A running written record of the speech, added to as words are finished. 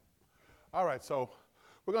All right, so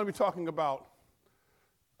we're going to be talking about,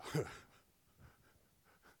 I'll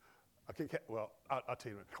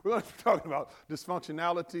tell you. We're going to be talking about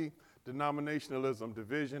dysfunctionality, denominationalism,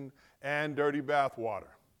 division, and dirty bathwater.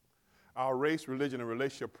 Our race, religion, and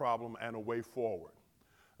relationship problem and a way forward.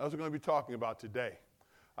 That's what we're going to be talking about today.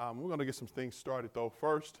 We're going to get some things started, though.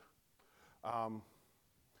 First, I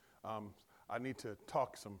need to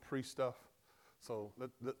talk some pre-stuff. So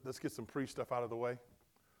let's get some pre-stuff out of the way.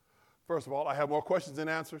 First of all, I have more questions than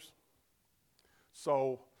answers.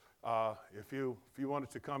 So if you wanted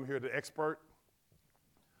to come here to expert,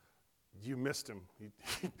 you missed him.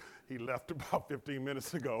 He left about 15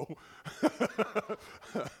 minutes ago.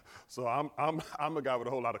 So I'm a guy with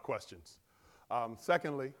a whole lot of questions.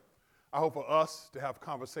 Secondly, I hope for us to have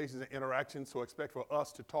conversations and interactions, so expect for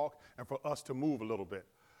us to talk and for us to move a little bit.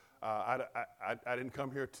 I didn't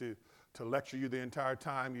come here to lecture you the entire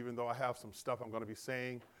time, even though I have some stuff I'm going to be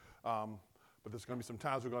saying. But there's going to be some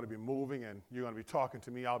times we're going to be moving, and you're going to be talking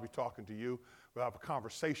to me, I'll be talking to you. We'll have a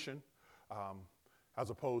conversation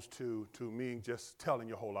as opposed to me just telling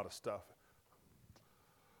you a whole lot of stuff.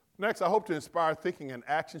 Next, I hope to inspire thinking and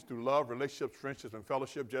actions through love, relationships, friendships, and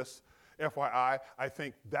fellowship. Just FYI, I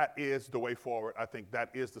think that is the way forward. I think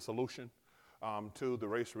that is the solution to the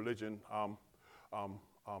race, religion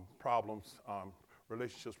problems,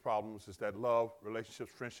 relationships problems, is that love,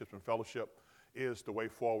 relationships, friendships, and fellowship is the way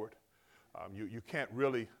forward. You can't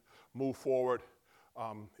really move forward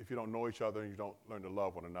if you don't know each other and you don't learn to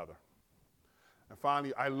love one another. And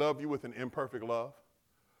finally, I love you with an imperfect love.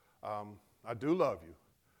 I do love you.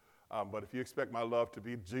 But if you expect my love to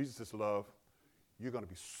be Jesus' love, you're going to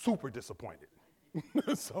be super disappointed.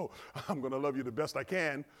 So I'm going to love you the best I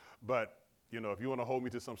can. But, if you want to hold me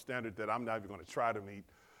to some standard that I'm not even going to try to meet,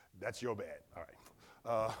 that's your bad. All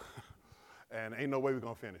right. And ain't no way we're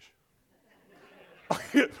going to finish.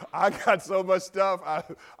 I got so much stuff. I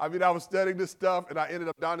was studying this stuff, and I ended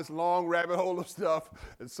up down this long rabbit hole of stuff.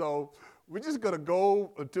 And so we're just going to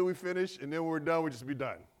go until we finish, and then when we're done, we'll just be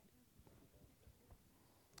done.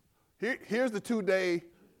 Here's the 2-day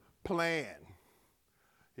plan.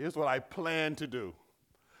 Here's what I plan to do.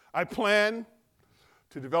 I plan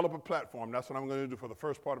to develop a platform. That's what I'm going to do for the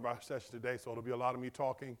first part of our session today. So it'll be a lot of me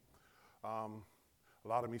talking, a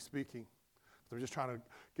lot of me speaking. So I'm just trying to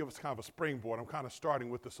give us kind of a springboard. I'm kind of starting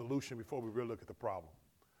with the solution before we really look at the problem.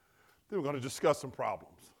 Then we're going to discuss some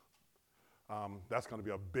problems. That's going to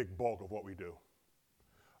be a big bulk of what we do.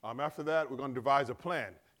 After that, we're going to devise a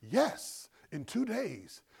plan. Yes, in 2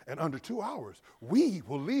 days and under 2 hours, we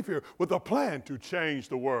will leave here with a plan to change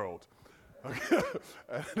the world. Okay?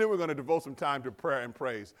 And then we're going to devote some time to prayer and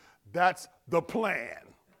praise. That's the plan.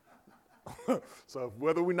 So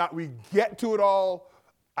whether or not we get to it all,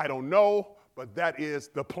 I don't know, but that is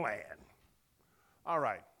the plan. All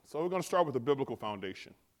right, so we're going to start with the biblical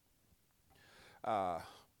foundation.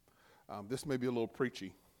 This may be a little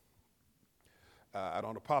preachy. I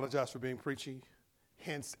don't apologize for being preachy,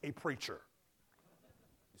 hence a preacher.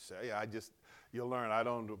 You say, you'll learn I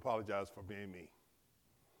don't apologize for being me.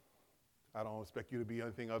 I don't expect you to be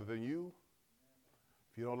anything other than you.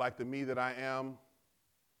 If you don't like the me that I am,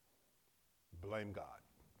 blame God.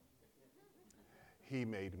 He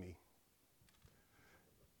made me.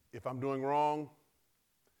 If I'm doing wrong,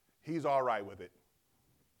 he's all right with it.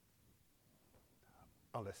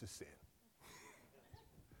 Unless it's sin.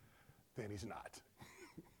 Then he's not.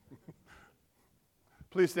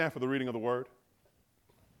 Please stand for the reading of the word.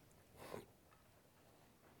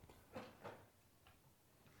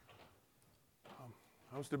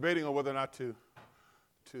 I was debating on whether or not to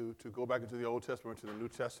go back into the Old Testament or to the New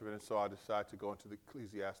Testament, and so I decided to go into the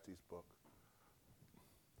Ecclesiastes book.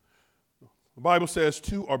 The Bible says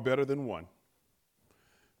 2 are better than 1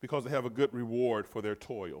 because they have a good reward for their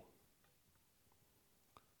toil.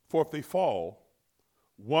 For if they fall,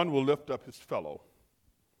 one will lift up his fellow.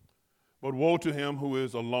 But woe to him who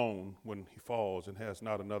is alone when he falls and has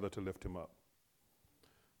not another to lift him up.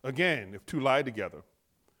 Again, if 2 lie together,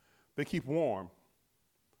 they keep warm.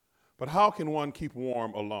 But how can one keep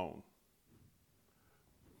warm alone?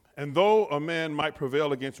 And though a man might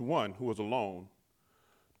prevail against one who is alone,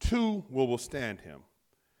 2 will withstand him.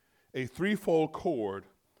 A threefold cord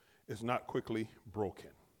is not quickly broken.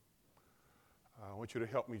 I want you to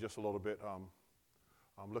help me just a little bit.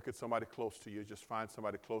 Look at somebody close to you. Just find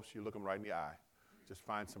somebody close to you. Look them right in the eye. Just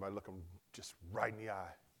find somebody, look them just right in the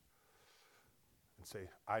eye. And say,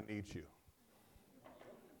 I need you.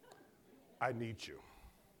 I need you.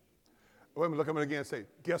 Wait a minute, look at them again and say,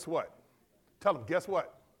 guess what? Tell them, guess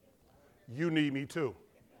what? You need me too.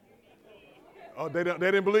 Oh, they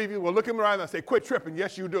didn't believe you? Well, look at them right now and say, quit tripping.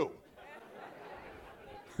 Yes, you do.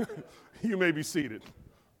 You may be seated.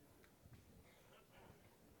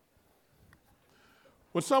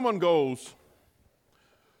 When someone goes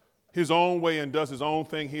his own way and does his own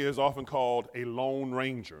thing, he is often called a Lone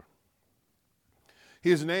Ranger.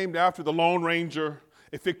 He is named after the Lone Ranger,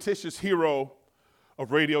 a fictitious hero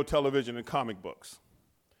of radio, television, and comic books.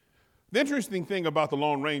 The interesting thing about the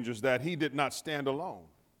Lone Ranger is that he did not stand alone.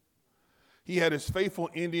 He had his faithful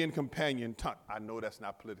Indian companion, I know that's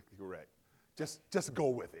not politically correct. Just go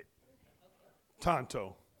with it.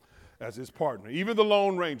 Tonto as his partner. Even the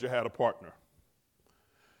Lone Ranger had a partner.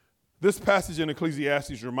 This passage in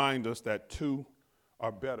Ecclesiastes reminds us that two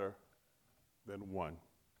are better than one.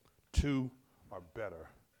 Two are better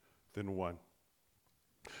than one.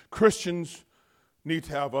 Christians need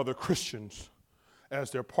to have other Christians as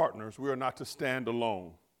their partners. We are not to stand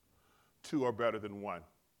alone. Two are better than one.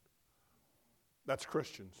 That's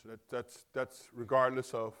Christians. That's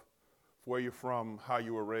regardless of where you're from, how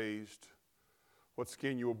you were raised, what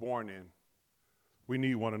skin you were born in. We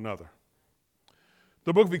need one another.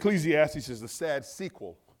 The book of Ecclesiastes is the sad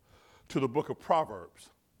sequel to the book of Proverbs.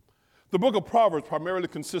 The book of Proverbs primarily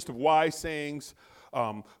consists of wise sayings.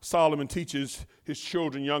 Solomon teaches his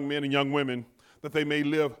children, young men and young women, that they may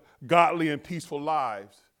live godly and peaceful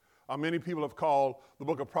lives. Many people have called the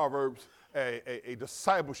book of Proverbs a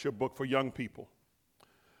discipleship book for young people.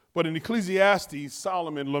 But in Ecclesiastes,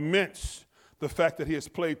 Solomon laments the fact that he has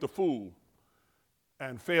played the fool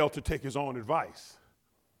and failed to take his own advice.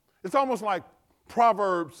 It's almost like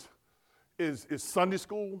Proverbs is Sunday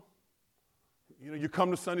school. You know, you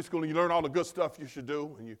come to Sunday school and you learn all the good stuff you should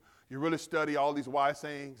do, and you really study all these wise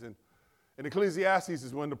sayings. And Ecclesiastes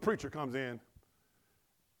is when the preacher comes in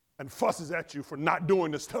and fusses at you for not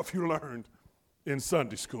doing the stuff you learned in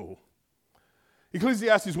Sunday school.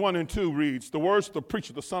 Ecclesiastes 1 and 2 reads, the words of the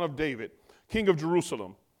preacher, the son of David, king of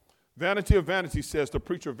Jerusalem. Vanity of vanities, says the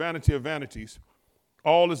preacher, vanity of vanities.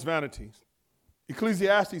 All is vanities.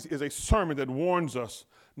 Ecclesiastes is a sermon that warns us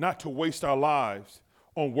not to waste our lives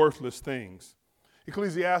on worthless things.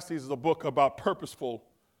 Ecclesiastes is a book about purposeful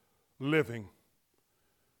living.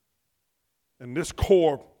 And this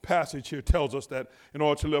core passage here tells us that in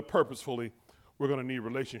order to live purposefully, we're going to need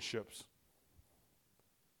relationships.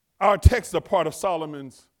 Our texts are part of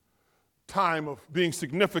Solomon's time of being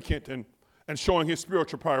significant and showing his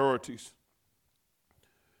spiritual priorities.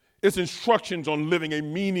 It's instructions on living a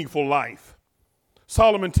meaningful life.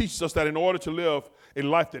 Solomon teaches us that in order to live a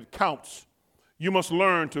life that counts, you must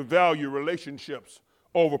learn to value relationships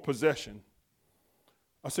over possession.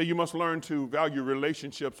 I say you must learn to value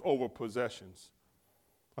relationships over possessions.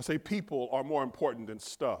 I say people are more important than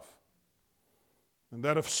stuff. And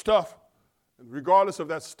that if stuff, regardless of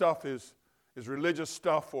that stuff is religious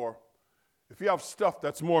stuff, or if you have stuff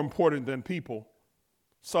that's more important than people,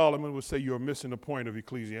 Solomon would say you're missing the point of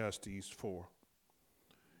Ecclesiastes 4.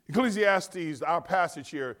 Ecclesiastes, our passage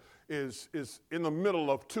here, is in the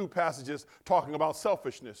middle of two passages talking about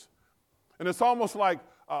selfishness. And it's almost like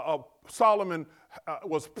Solomon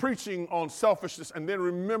was preaching on selfishness and then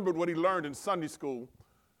remembered what he learned in Sunday school.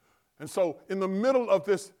 And so in the middle of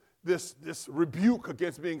this rebuke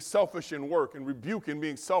against being selfish in work and rebuke in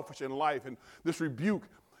being selfish in life, and this rebuke,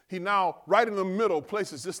 he now, right in the middle,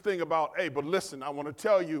 places this thing about, hey, but listen, I want to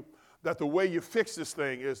tell you that the way you fix this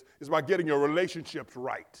thing is by getting your relationships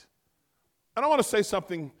right. And I want to say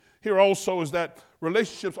something here also, is that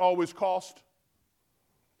relationships always cost.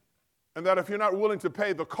 And that if you're not willing to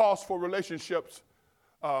pay the cost for relationships,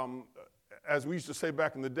 as we used to say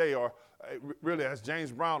back in the day, or really as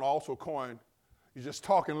James Brown also coined, you're just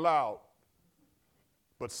talking loud,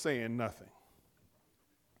 but saying nothing.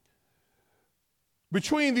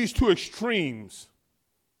 Between these two extremes,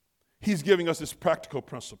 he's giving us this practical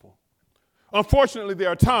principle. Unfortunately, there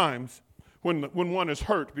are times when one is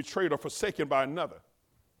hurt, betrayed, or forsaken by another,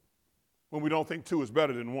 when we don't think two is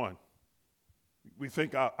better than one. We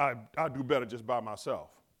think I'll do better just by myself.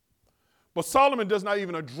 But Solomon does not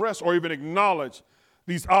even address or even acknowledge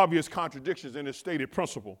these obvious contradictions in his stated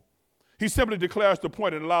principle. He simply declares the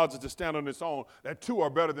point and allows it to stand on its own, that two are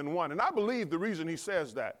better than one. And I believe the reason he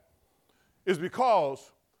says that is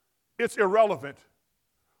because it's irrelevant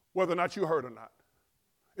whether or not you hurt or not.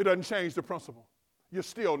 It doesn't change the principle. You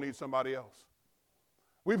still need somebody else.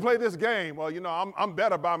 We play this game, well, I'm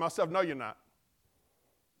better by myself. No, you're not.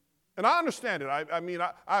 And I understand it.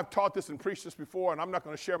 I've taught this and preached this before, and I'm not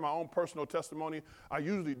going to share my own personal testimony. I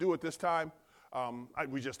usually do at this time.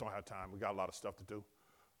 We just don't have time. We got a lot of stuff to do.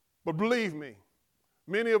 But believe me,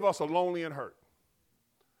 many of us are lonely and hurt.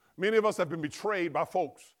 Many of us have been betrayed by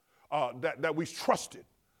folks that we trusted,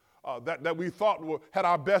 that we thought had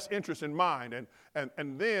our best interest in mind.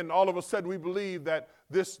 And then all of a sudden we believe that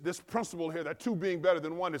this principle here that two being better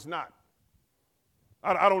than one is not.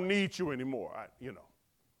 I don't need you anymore.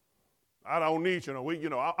 I don't need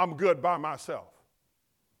you. I'm good by myself.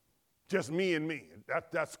 Just me and me.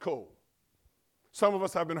 That's cool. Some of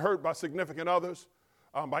us have been hurt by significant others,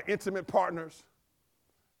 by intimate partners,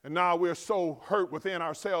 and now we're so hurt within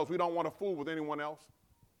ourselves we don't want to fool with anyone else.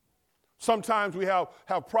 Sometimes we have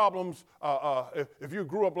problems. If you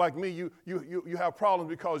grew up like me, you have problems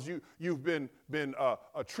because you've been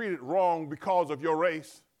treated wrong because of your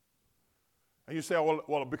race. And you say,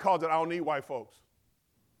 well, because of that, I don't need white folks.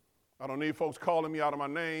 I don't need folks calling me out of my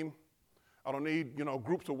name. I don't need,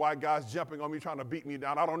 groups of white guys jumping on me trying to beat me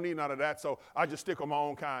down. I don't need none of that, so I just stick with my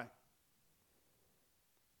own kind.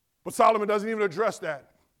 But Solomon doesn't even address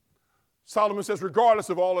that. Solomon says, regardless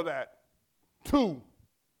of all of that, two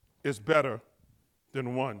is better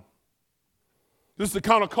than one. This is a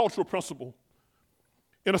countercultural principle.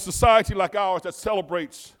 In a society like ours that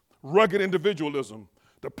celebrates rugged individualism,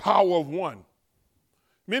 the power of one,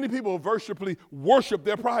 many people virtually worship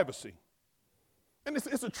their privacy. And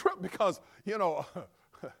it's a trip because, if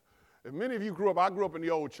many of you I grew up in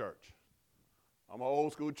the old church. I'm an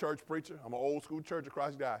old school church preacher. I'm an old school Church of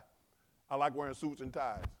Christ guy. I like wearing suits and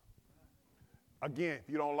ties. Again,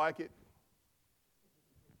 if you don't like it,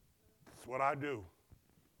 that's what I do.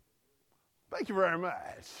 Thank you very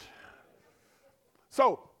much.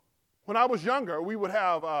 So, when I was younger, we would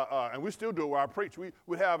have, and we still do where I preach, we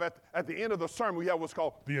would have at the end of the sermon, we have what's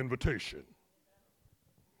called the invitation.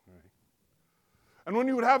 Right. And when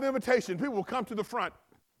you would have the invitation, people would come to the front,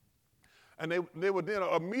 and they would then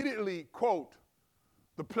immediately quote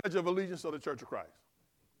the Pledge of Allegiance of the Church of Christ.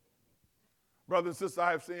 Brothers and sisters,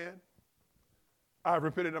 I have sinned. I have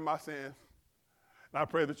repented of my sins. And I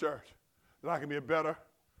pray the church that I can be a better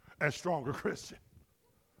and stronger Christian.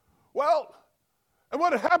 Well, and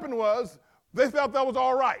what had happened was they felt that was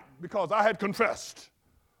all right because I had confessed.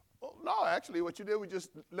 Well, no, actually, what you did, we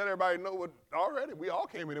just let everybody know what already. We all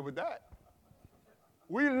came in here with that.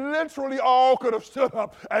 We literally all could have stood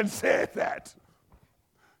up and said that.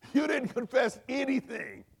 You didn't confess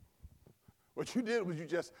anything. What you did was you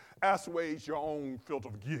just assuaged your own filth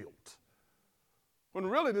of guilt. When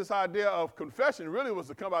really this idea of confession really was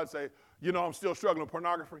to come out and say, I'm still struggling with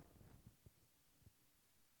pornography,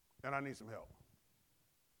 and I need some help.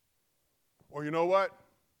 Or you know what?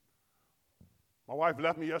 My wife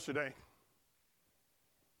left me yesterday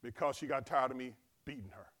because she got tired of me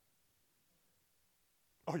beating her.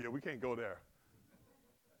 Oh yeah, we can't go there.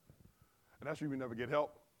 And that's why we never get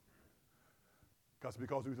help. Because we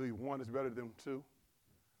believe one is better than two.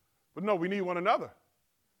 But no, we need one another.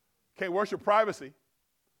 Can't worship privacy.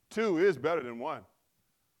 Two is better than one.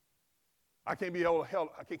 I can't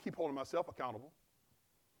keep holding myself accountable.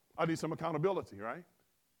 I need some accountability, right?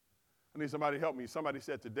 I need somebody to help me. Somebody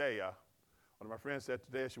said today, one of my friends said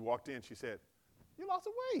today as she walked in, she said, "You lost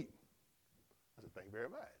some weight." I said, "Thank you very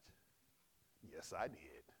much." Yes, I did.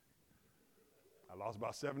 I lost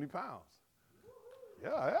about 70 pounds.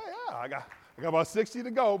 Yeah. I got about 60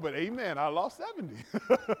 to go, but amen, I lost 70.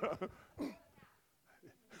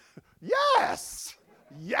 Yes.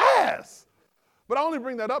 But I only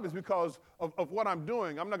bring that up is because of what I'm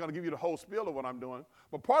doing. I'm not going to give you the whole spiel of what I'm doing,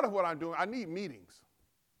 but part of what I'm doing, I need meetings.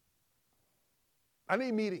 And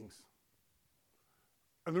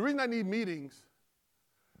the reason I need meetings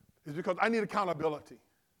is because I need accountability.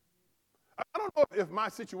 I don't know if my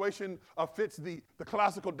situation fits the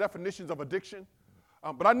classical definitions of addiction,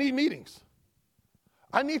 but I need meetings.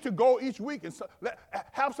 I need to go each week and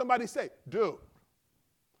have somebody say, "Dude,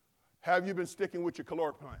 have you been sticking with your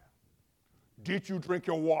caloric plan? Did you drink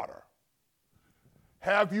your water?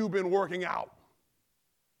 Have you been working out?"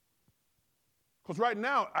 Because right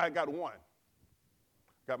now, I got one.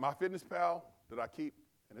 Got my MyFitnessPal that I keep,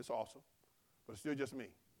 and it's awesome, but it's still just me.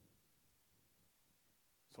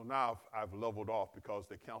 So now I've leveled off because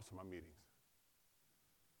they cancel my meetings.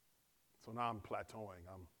 So now I'm plateauing.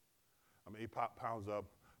 I'm 8 pounds up,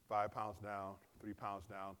 5 pounds down, 3 pounds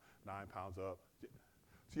down, 9 pounds up.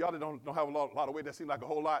 So y'all that don't have a lot of weight, that seems like a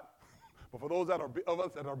whole lot. But for those of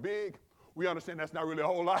us that are big, we understand that's not really a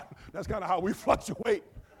whole lot. That's kind of how we fluctuate.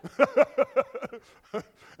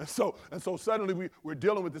 and so suddenly we're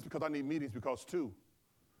dealing with this because I need meetings because two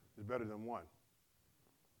is better than one,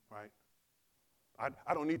 right?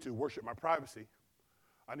 I don't need to worship my privacy.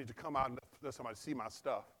 I need to come out and let somebody see my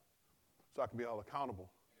stuff so I can be held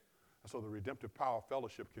accountable. And so the redemptive power of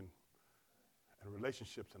fellowship and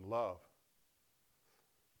relationships and love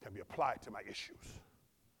can be applied to my issues.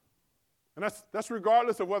 And that's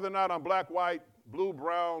regardless of whether or not I'm black, white, blue,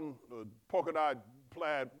 brown, polka dot,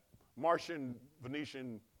 plaid, Martian,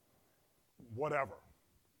 Venetian, whatever.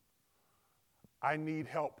 I need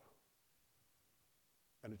help,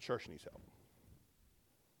 and the church needs help.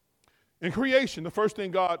 In creation, the first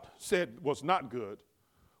thing God said was not good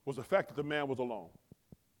was the fact that the man was alone.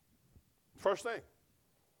 First thing.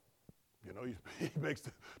 You know, he makes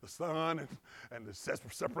the sun and the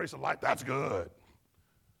separation of light, that's good.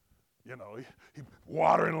 You know, he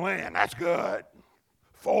water and land, that's good.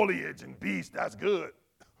 Foliage and beasts, that's good.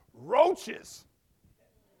 Roaches.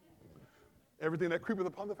 Everything that creepeth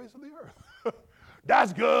upon the face of the earth.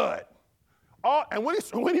 That's good. And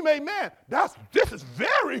when he made man, this is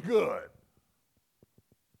very good.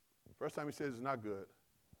 First time he says it's not good,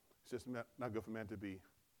 he says it's not good for man to be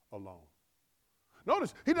alone.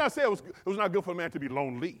 Notice, he did not say it was not good for a man to be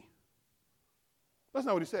lonely. That's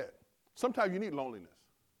not what he said. Sometimes you need loneliness.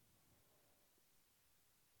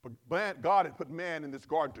 But God had put man in this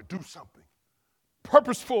garden to do something.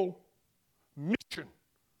 Purposeful mission.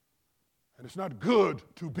 And it's not good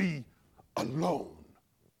to be alone.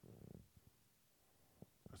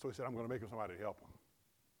 And so he said, I'm going to make him somebody to help him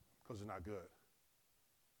because it's not good.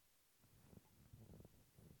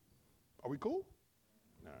 Are we cool?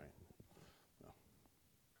 All right. No.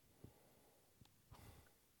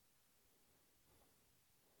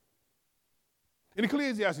 In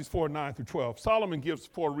Ecclesiastes 4:9-12, Solomon gives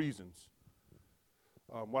 4 reasons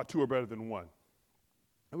why 2 are better than 1.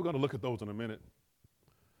 And we're going to look at those in a minute.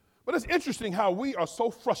 But it's interesting how we are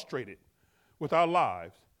so frustrated with our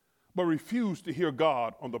lives, but refuse to hear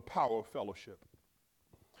God on the power of fellowship.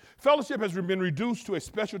 Fellowship has been reduced to a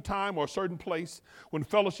special time or a certain place when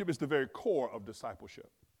fellowship is the very core of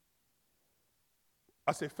discipleship.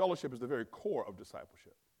 I say fellowship is the very core of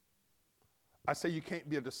discipleship. I say you can't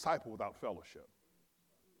be a disciple without fellowship.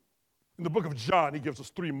 In the book of John, he gives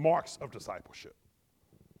us 3 marks of discipleship.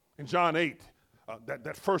 In John 8,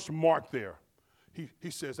 that first mark there,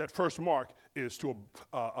 he says that first mark is to,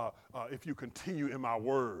 if you continue in my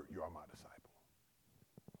word, you are my disciple.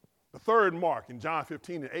 The third mark in John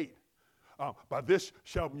 15:8, by this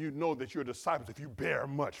shall you know that you're disciples if you bear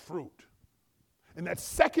much fruit. And that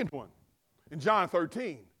second one in John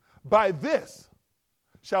 13, by this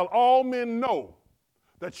shall all men know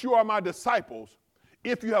that you are my disciples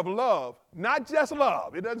if you have love, not just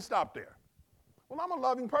love. It doesn't stop there. Well, I'm a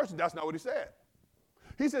loving person. That's not what he said.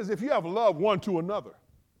 He says if you have love one to another.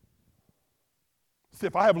 See,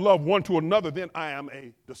 if I have love one to another, then I am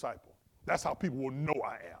a disciple. That's how people will know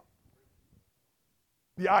I am.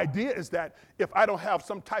 The idea is that if I don't have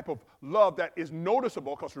some type of love that is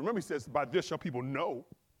noticeable, because remember he says, by this shall people know.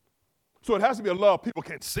 So it has to be a love people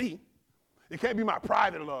can see. It can't be my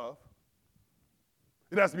private love.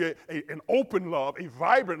 It has to be an open love, a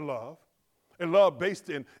vibrant love, a love based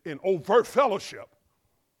in overt fellowship.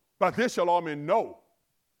 By this shall all men know.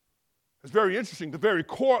 It's very interesting. The very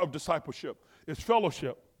core of discipleship is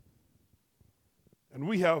fellowship. And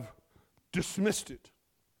we have dismissed it.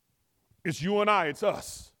 It's you and I, it's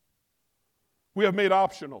us. We have made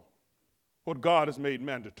optional what God has made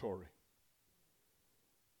mandatory.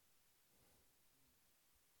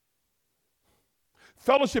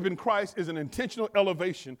 Fellowship in Christ is an intentional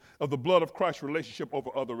elevation of the blood of Christ relationship over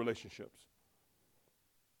other relationships.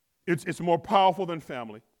 It's more powerful than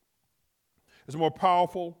family. It's more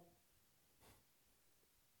powerful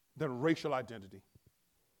than racial identity.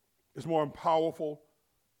 It's more powerful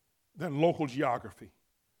than local geography.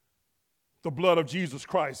 The blood of Jesus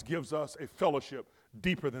Christ gives us a fellowship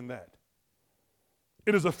deeper than that.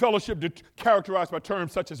 It is a fellowship characterized by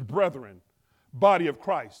terms such as brethren, body of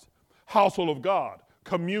Christ, household of God,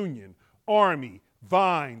 communion, army,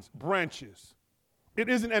 vines, branches. It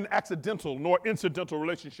isn't an accidental nor incidental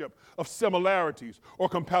relationship of similarities or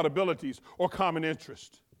compatibilities or common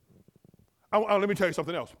interest. Let me tell you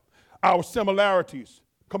something else. Our similarities,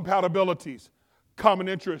 compatibilities, common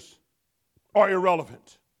interests are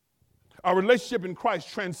irrelevant. Our relationship in Christ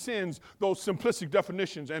transcends those simplistic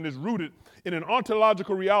definitions and is rooted in an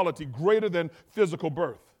ontological reality greater than physical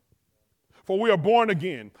birth. For we are born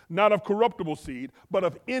again, not of corruptible seed, but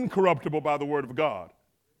of incorruptible by the word of God.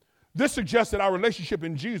 This suggests that our relationship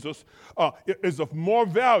in Jesus is of more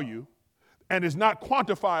value and is not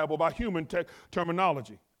quantifiable by human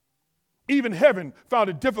terminology. Even heaven found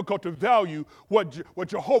it difficult to value what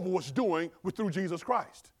Jehovah was doing through Jesus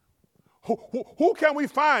Christ. Who can we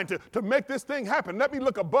find to make this thing happen? Let me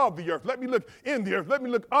look above the earth. Let me look in the earth. Let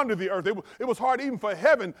me look under the earth. It was hard even for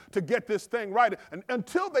heaven to get this thing right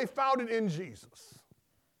until they found it in Jesus.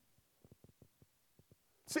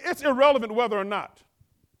 See, it's irrelevant whether or not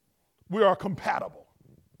we are compatible.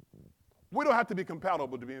 We don't have to be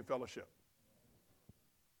compatible to be in fellowship.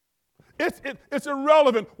 It's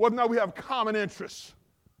irrelevant whether or not we have common interests.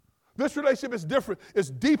 This relationship is different. It's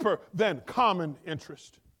deeper than common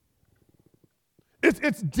interest.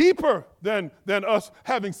 It's deeper than us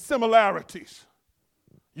having similarities.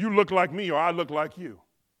 You look like me or I look like you.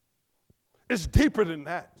 It's deeper than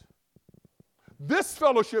that. This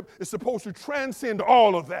fellowship is supposed to transcend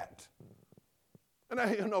all of that. And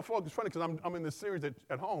folks, it's funny because I'm in this series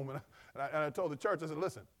at home, and I told the church, I said,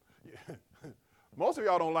 listen, most of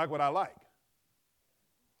y'all don't like what I like.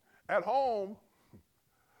 At home,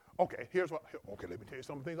 okay, let me tell you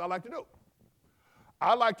some of the things I like to do.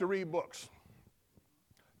 I like to read books,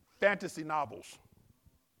 fantasy novels,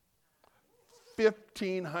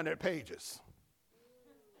 1,500 pages.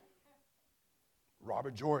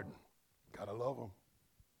 Robert Jordan, gotta love him.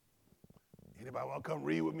 Anybody want to come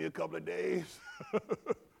read with me a couple of days?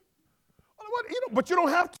 But you don't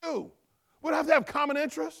have to. We don't have to have common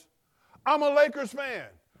interests. I'm a Lakers fan.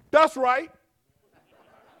 That's right.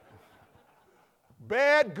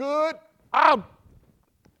 Bad, good, I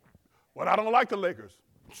don't like the Lakers.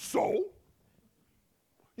 So?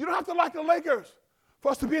 You don't have to like the Lakers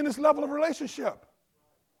for us to be in this level of relationship.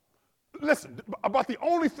 Listen, about the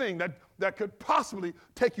only thing that could possibly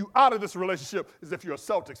take you out of this relationship is if you're a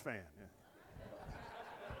Celtics fan.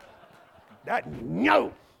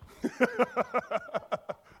 No.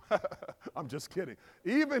 I'm just kidding.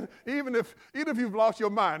 Even if you've lost your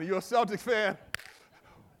mind and you're a Celtics fan,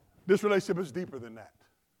 this relationship is deeper than that.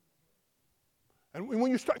 And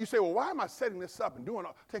when you say, well, why am I setting this up and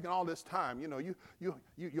taking all this time?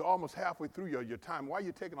 You're almost halfway through your time. Why are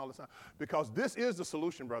you taking all this time? Because this is the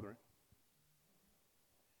solution, brethren.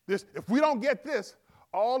 If we don't get this,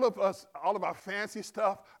 all of our fancy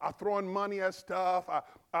stuff, our throwing money at stuff,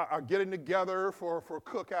 our getting together for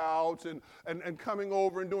cookouts and coming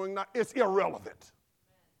over and doing that, it's irrelevant.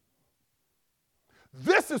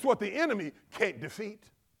 This is what the enemy can't defeat.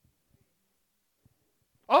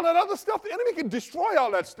 All that other stuff, the enemy can destroy all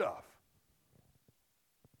that stuff.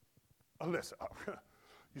 Listen,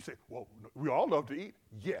 you say, well, we all love to eat.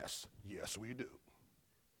 Yes, we do.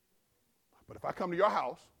 But if I come to your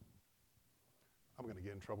house, I'm going to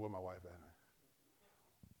get in trouble with my wife.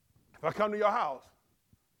 If I come to your house,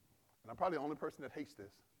 and I'm probably the only person that hates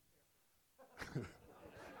this,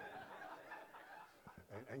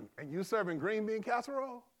 and you serving green bean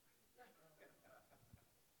casserole,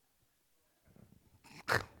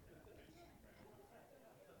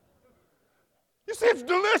 you say it's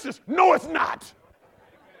delicious. No, it's not.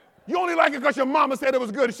 You only like it because your mama said it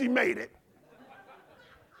was good and she made it.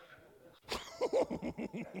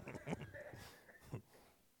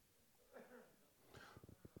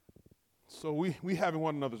 So we having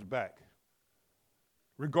one another's back,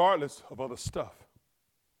 regardless of other stuff.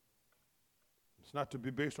 It's not to be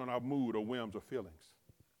based on our mood or whims or feelings.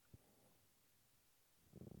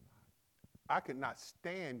 I could not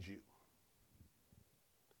stand you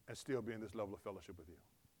and still be in this level of fellowship with you.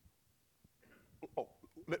 Oh,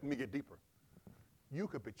 let me get deeper. You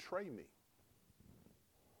could betray me.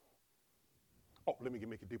 Oh, let me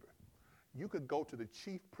make it deeper. You could go to the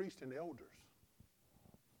chief priest and elders,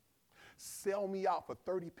 sell me out for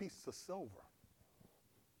 30 pieces of silver.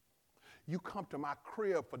 You come to my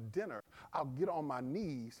crib for dinner, I'll get on my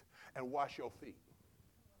knees and wash your feet.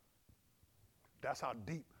 That's how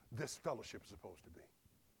deep this fellowship is supposed to be.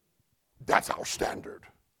 That's our standard.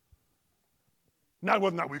 Not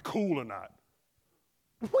whether or not we're cool or not.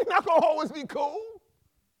 We're not going to always be cool.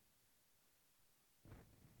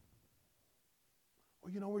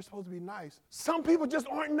 Well, we're supposed to be nice. Some people just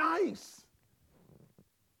aren't nice.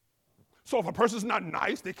 So if a person's not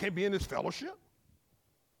nice, they can't be in this fellowship.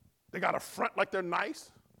 They got to front like they're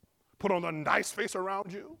nice, put on a nice face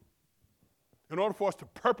around you in order for us to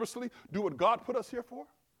purposely do what God put us here for.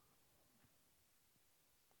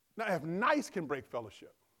 Now, if nice can break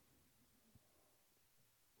fellowship,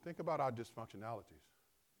 think about our dysfunctionalities,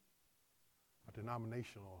 our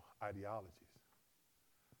denominational ideologies,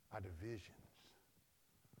 our divisions,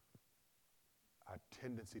 our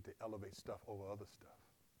tendency to elevate stuff over other stuff.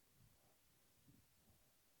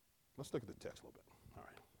 Let's look at the text a little bit.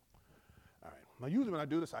 All right. Now, usually when I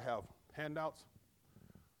do this, I have handouts.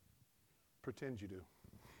 Pretend you do.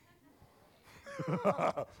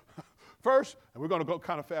 First, and we're going to go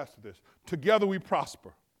kind of fast with this. Together we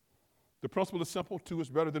prosper. The principle is simple. 2 is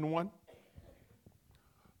better than 1.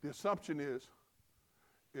 The assumption is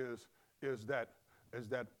that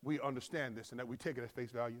we understand this and that we take it at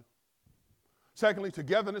face value. Secondly,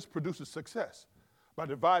 togetherness produces success by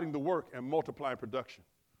dividing the work and multiplying production.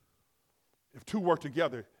 If 2 work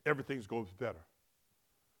together, everything goes better.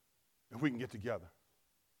 If we can get together.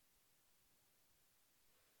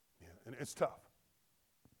 Yeah, and it's tough.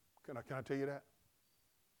 Can I tell you that?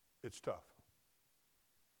 It's tough.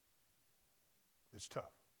 It's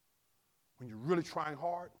tough. When you're really trying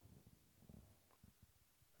hard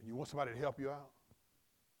and you want somebody to help you out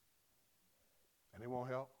and they won't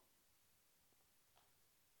help,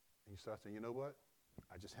 and you start saying, you know what?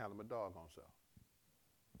 I just handle my doggone self.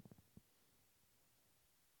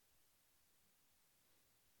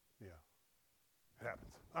 Yeah, it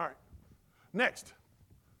happens. All right. Next,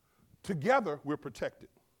 together we're protected.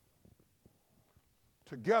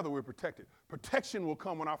 Together we're protected. Protection will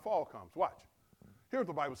come when our fall comes. Watch. Here's what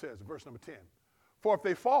the Bible says in verse number 10. For if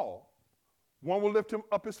they fall, one will lift him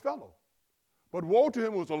up his fellow. But woe to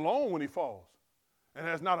him who is alone when he falls and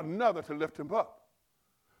has not another to lift him up.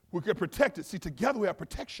 We get protected. See, together we have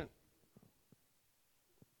protection.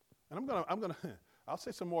 And I'll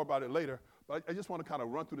say some more about it later, but I just want to kind of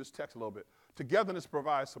run through this text a little bit. Togetherness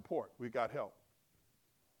provides support. We got help.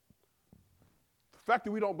 The fact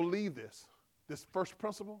that we don't believe this first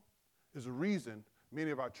principle, is the reason many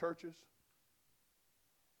of our churches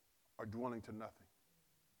are dwindling to nothing.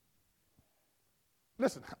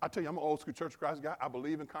 Listen, I tell you, I'm an old school Church of Christ guy. I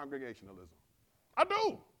believe in congregationalism. I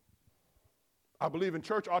do. I believe in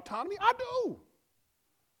church autonomy. I do.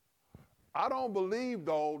 I don't believe,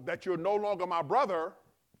 though, that you're no longer my brother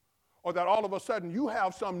or that all of a sudden you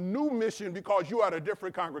have some new mission because you are at a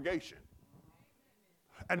different congregation.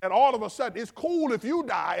 And that all of a sudden it's cool if you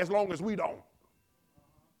die as long as we don't.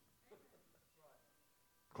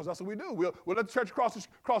 Because that's what we do. We'll let the church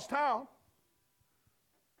cross town.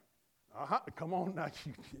 Come on now.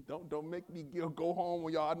 Don't make me go home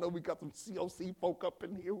with y'all. I know we got some COC folk up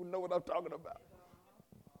in here who know what I'm talking about.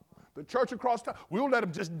 The church across town, we'll let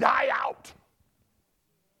them just die out.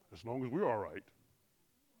 As long as we're all right.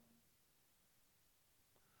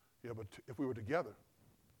 Yeah, but if we were together,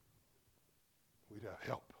 we'd have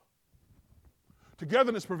help.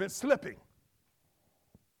 Togetherness prevents slipping.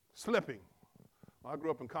 Slipping. When I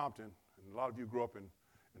grew up in Compton, and a lot of you grew up in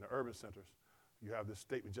the urban centers, you have this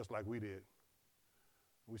statement just like we did.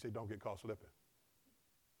 We say, don't get caught slipping.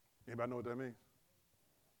 Anybody know what that means?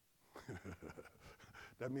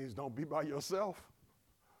 That means don't be by yourself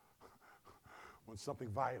when something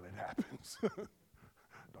violent happens.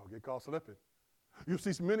 Don't get caught slipping. You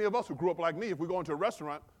see, many of us who grew up like me, if we go into a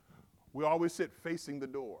restaurant, we always sit facing the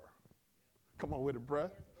door. Come on with it,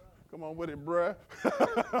 bruh. Come on with it, bruh.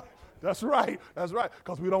 That's right. That's right.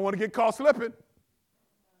 Because we don't want to get caught slipping.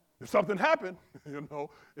 If something happened,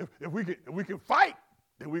 if we can fight,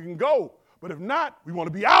 then we can go. But if not, we want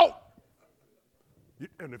to be out.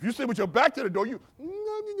 And if you sit with your back to the door, you yum,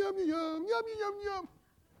 yum, yum, yum, yum, yum, yum.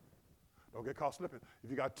 Don't get caught slipping. If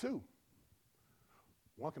you got two,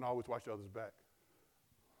 one can always watch the other's back.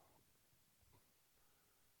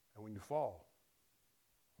 And when you fall,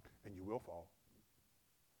 and you will fall,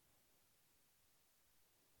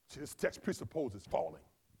 see, this text presupposes falling.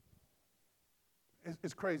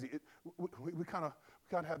 It's crazy. We kind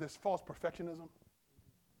of have this false perfectionism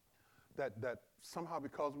that somehow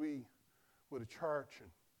because we're the church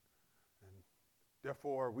and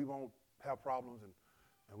therefore we won't have problems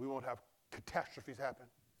and we won't have catastrophes happen.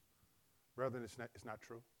 Brethren, it's not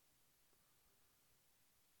true.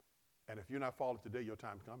 And if you're not falling today, your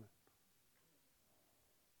time's coming.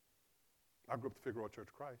 I grew up at the Figueroa Church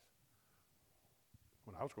of Christ.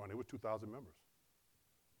 When I was growing, there were 2,000 members.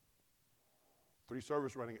 3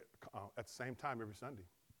 services running at the same time every Sunday.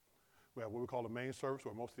 We have what we call the main service,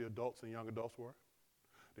 where most of the adults and young adults were,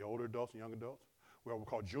 the older adults and young adults. We have what we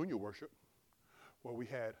call junior worship, where we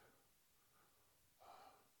had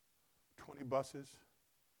 20 buses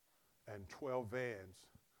and 12 vans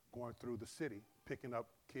going through the city, picking up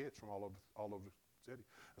kids from all over the city.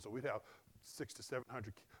 And so we'd have 600 to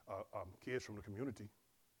 700 kids from the community.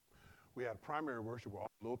 We had primary worship where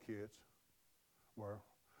all the little kids were.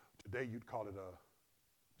 Today you'd call it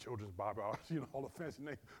a children's Bible hour, all the fancy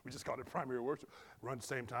names. We just called it primary worship, run at the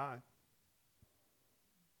same time.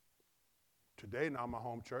 Today, now my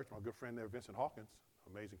home church, my good friend there, Vincent Hawkins,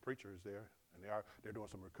 amazing preacher, is there, and they're doing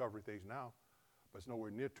some recovery things now, but it's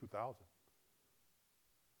nowhere near 2,000.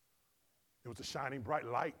 It was a shining bright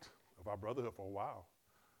light of our brotherhood for a while.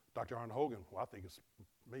 Dr. Arnold Hogan, who I think is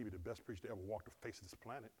maybe the best preacher to ever walk the face of this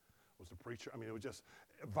planet, was the preacher. I mean, it was just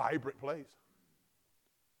a vibrant place.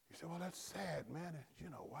 You say, well, that's sad, man.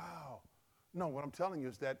 Wow. No, what I'm telling you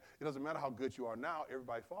is that it doesn't matter how good you are now,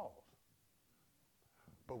 everybody falls.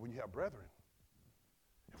 But when you have brethren,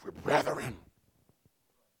 if we're brethren,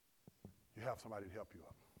 you have somebody to help you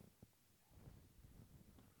up.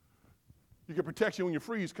 You get protection when your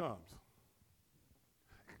freeze comes.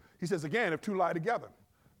 He says, again, if 2 lie together,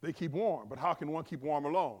 they keep warm. But how can one keep warm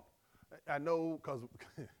alone? I know, because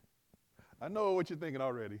I know what you're thinking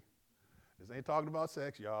already. This ain't talking about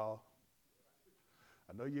sex, y'all.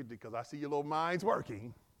 I know you did because I see your little minds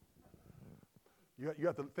working. You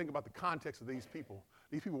have to think about the context of these people.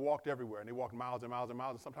 These people walked everywhere, and they walked miles and miles and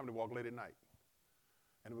miles, and sometimes they walked late at night.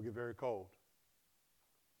 And it would get very cold.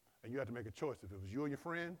 And you had to make a choice. If it was you and your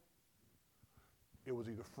friend, it was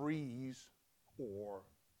either freeze or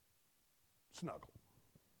snuggle.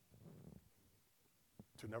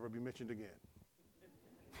 To never be mentioned again.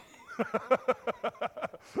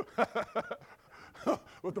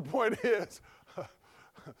 But the point is,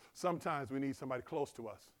 sometimes we need somebody close to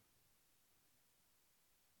us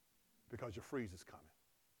because your freeze is coming.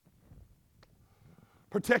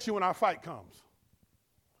 Protect you when our fight comes.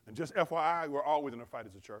 And just FYI, we're always in a fight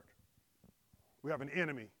as a church. We have an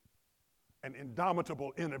enemy, an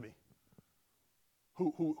indomitable enemy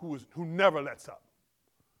who never lets up.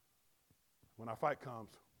 When our fight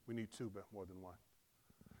comes, we need two, but more than one.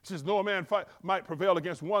 It says, no man might prevail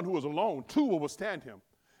against one who is alone. Two will withstand him.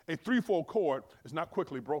 A threefold cord is not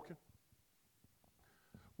quickly broken.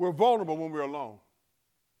 We're vulnerable when we're alone.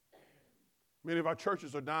 Many of our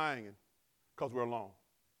churches are dying because we're alone.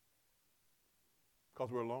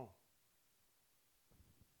 Because we're alone.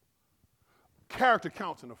 Character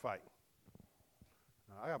counts in a fight.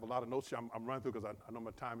 Now, I have a lot of notes here I'm running through because I know my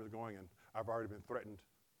time is going, and I've already been threatened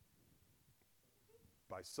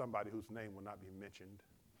by somebody whose name will not be mentioned.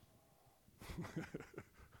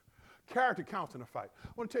 Character counts in a fight. I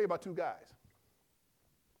want to tell you about two guys.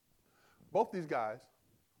 Both these guys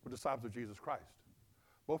were disciples of Jesus Christ.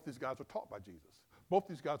 Both these guys were taught by Jesus. Both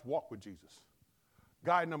these guys walked with Jesus.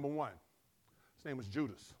 Guy number one, his name was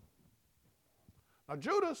Judas. Now,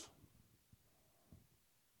 Judas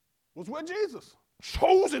was with Jesus,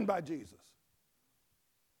 chosen by Jesus.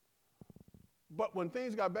 But when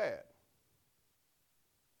things got bad,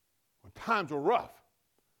 when times were rough,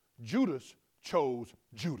 Judas chose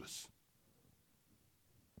Judas.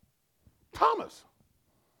 Thomas,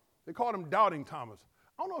 they called him Doubting Thomas.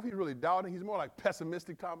 I don't know if he's really doubting. He's more like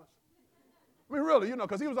pessimistic Thomas. I mean, really,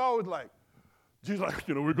 because he was always like, Jesus, like,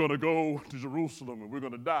 we're going to go to Jerusalem and we're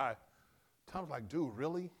going to die. Thomas like, dude,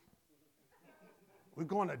 really? We're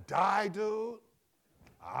going to die, dude? All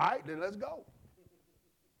right, then let's go.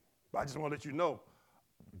 But I just want to let you know,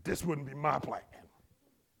 this wouldn't be my plan.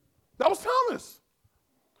 That was Thomas.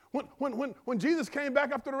 When Jesus came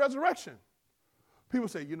back after the resurrection, people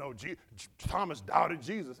say, Thomas doubted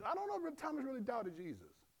Jesus. I don't know if Thomas really doubted Jesus.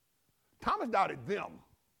 Thomas doubted them.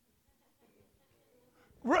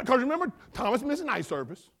 Because remember, Thomas missed night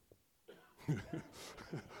service.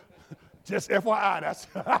 Just FYI, that's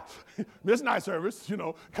missed night service,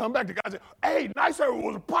 come back to God and say, hey, night service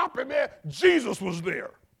was popping, man. Jesus was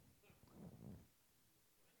there.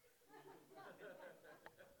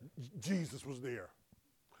 Jesus was there.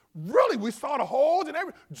 Really, we saw the holes and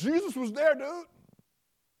everything. Jesus was there, dude.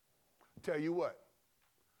 Tell you what,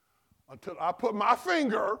 until I put my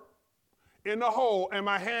finger in the hole and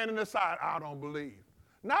my hand in the side, I don't believe.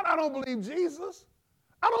 Not I don't believe Jesus.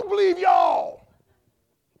 I don't believe y'all.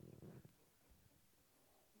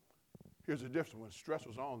 Here's the difference. When stress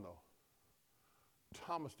was on, though,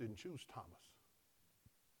 Thomas didn't choose Thomas.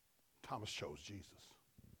 Thomas chose Jesus.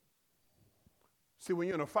 See, when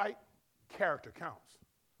you're in a fight, character counts.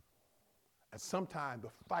 And sometimes the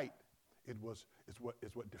fight is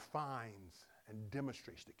what defines and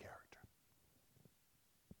demonstrates the character.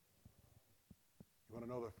 You want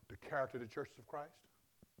to know the character of the churches of Christ?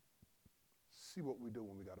 See what we do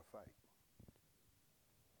when we got to fight.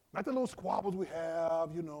 Not the little squabbles we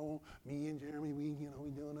have, me and Jeremy,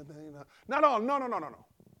 we doing a thing. No.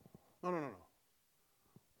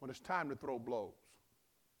 When it's time to throw blows,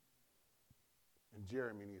 and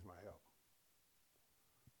Jeremy needs my help,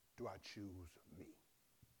 do I choose me?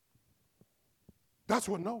 That's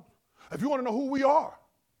what knows. If you want to know who we are,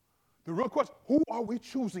 the real question, who are we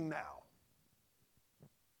choosing now?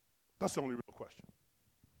 That's the only real question.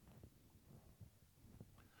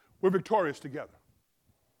 We're victorious together.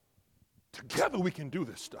 Together we can do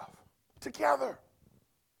this stuff. Together.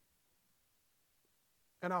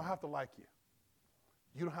 And I'll have to like you.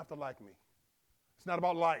 You don't have to like me. It's not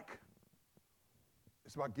about like.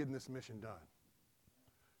 It's about getting this mission done.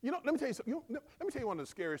 Let me tell you something. Let me tell you one of the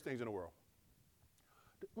scariest things in the world.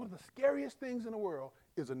 One of the scariest things in the world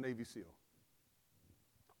is a Navy SEAL.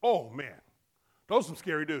 Oh, man. Those are some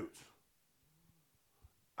scary dudes.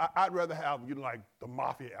 I'd rather have, like the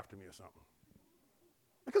mafia after me or something.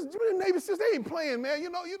 Because the Navy SEALs, they ain't playing, man. You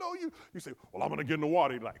say, well, I'm going to get in the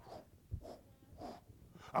water. You're like,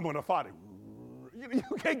 I'm going to fight it.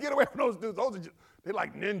 You can't get away from those dudes. Those are just, they're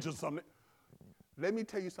like ninjas or something. Let me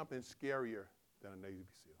tell you something scarier than a Navy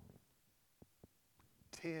SEAL.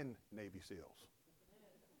 10 Navy SEALs.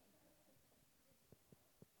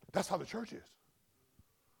 That's how the church is.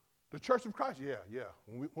 The Church of Christ, yeah.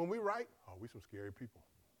 When we write, we some scary people.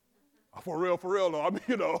 For real though.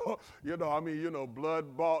 I mean,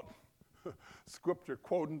 blood-bought, scripture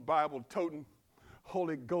quoting, Bible toting,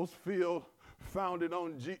 Holy Ghost filled, founded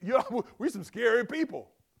on Jesus. We some scary people.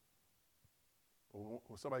 But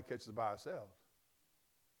when somebody catches us by ourselves,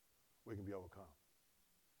 we can be overcome.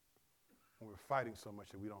 When we're fighting so much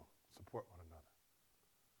that we don't support one another.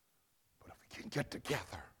 But if we can get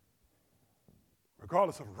together,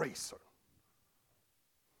 regardless of race or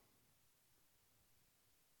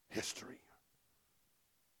history,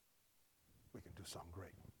 we can do something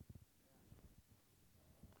great.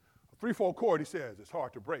 A threefold cord, he says, is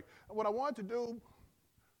hard to break. And what I wanted to do,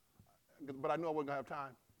 but I knew I wasn't going to have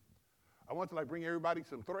time, I wanted to bring everybody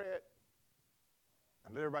some thread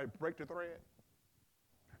and let everybody break the thread.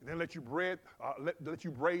 And then let you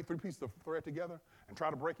braid 3 pieces of thread together and try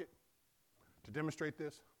to break it to demonstrate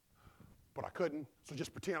this. But I couldn't, so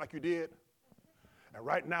just pretend like you did. And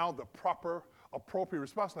right now, the proper, appropriate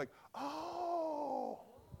response, oh.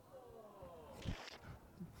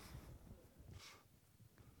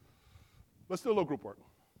 Let's do a little group work.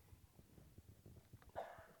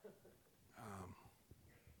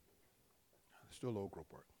 Let's do a little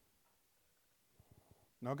group work.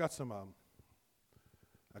 Now, I got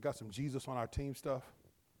some Jesus on our team stuff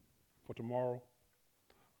for tomorrow,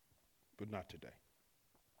 but not today.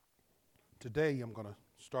 Today, I'm going to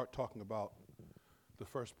start talking about the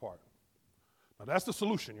first part. Now, that's the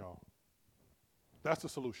solution, y'all. That's the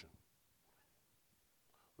solution.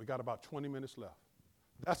 We got about 20 minutes left.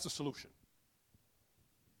 That's the solution.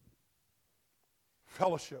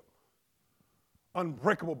 Fellowship,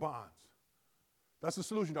 unbreakable bonds. That's the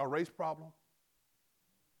solution to our race problem,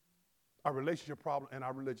 our relationship problem, and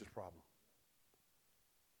our religious problem.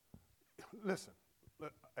 Listen,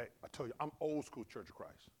 hey, I tell you, I'm old school Church of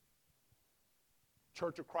Christ.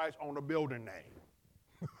 Church of Christ on the building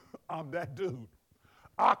name. I'm that dude.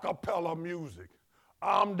 Acapella music.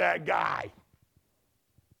 I'm that guy.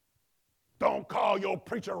 Don't call your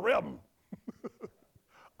preacher Rhythm.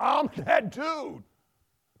 I'm that dude.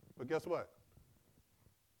 But guess what?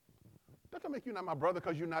 That doesn't make you not my brother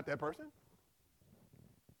because you're not that person.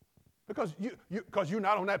 Because you're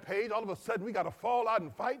not on that page, all of a sudden we got to fall out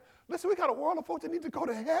and fight. Listen, we got a world of folks that need to go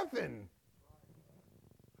to heaven.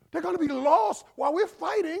 They're going to be lost while we're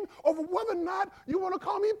fighting over whether or not you want to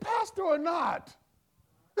call me pastor or not.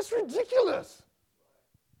 It's ridiculous.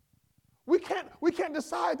 We can't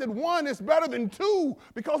decide that one is better than two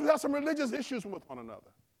because we have some religious issues with one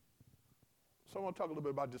another. So I want to talk a little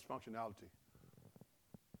bit about dysfunctionality.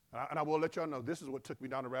 And I will let y'all know this is what took me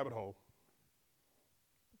down the rabbit hole.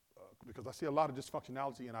 Because I see a lot of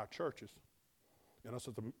dysfunctionality in our churches, and us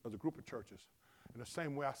as a group of churches. In the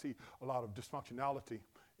same way I see a lot of dysfunctionality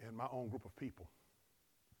in my own group of people.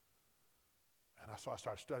 And so I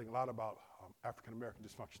started studying a lot about African-American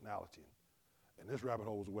dysfunctionality. And this rabbit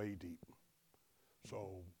hole was way deep.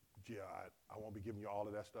 So, yeah, I won't be giving you all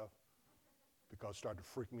of that stuff because it started to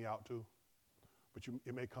freak me out too. But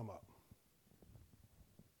it may come up.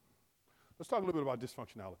 Let's talk a little bit about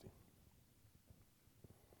dysfunctionality.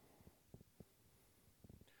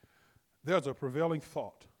 There's a prevailing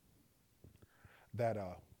thought that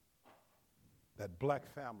black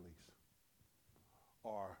families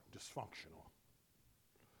are dysfunctional.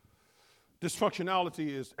 Dysfunctionality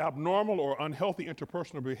is abnormal or unhealthy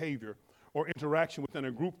interpersonal behavior or interaction within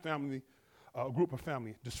a group of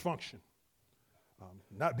family. Dysfunction,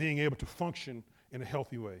 not being able to function in a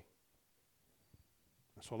healthy way.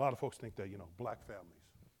 And so a lot of folks think that black families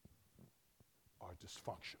are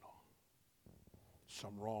dysfunctional.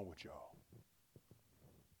 Something wrong with y'all.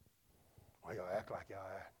 Why y'all act like y'all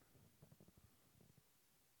act?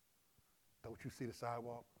 Don't you see the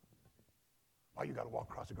sidewalk? Why you got to walk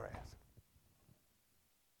across the grass?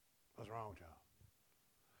 What's wrong with y'all?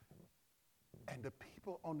 And the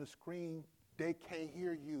people on the screen, they can't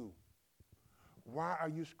hear you. Why are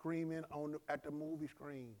you screaming at the movie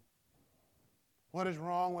screen? What is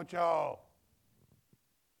wrong with y'all?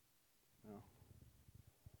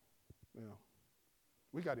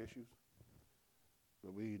 We got issues,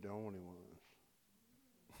 but we ain't the only ones.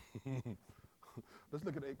 Let's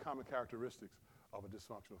look at 8 common characteristics of a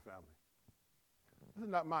dysfunctional family. This is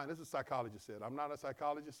not mine. This is a psychologist said. I'm not a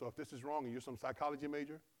psychologist, so if this is wrong and you're some psychology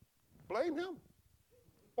major, blame him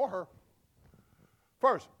or her.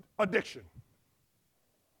 First, addiction.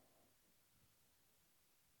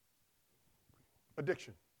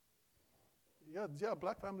 Addiction. Yeah,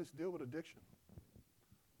 black families deal with addiction.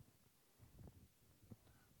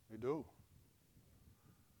 They do.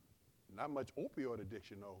 Not much opioid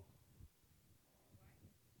addiction, though,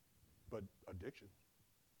 but addiction.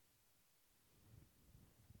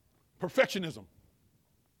 Perfectionism.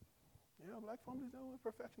 Yeah, black families deal with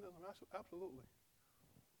perfectionism, absolutely.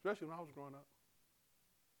 Especially when I was growing up.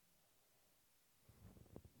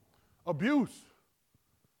 Abuse.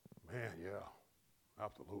 Man, yeah,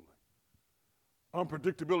 absolutely.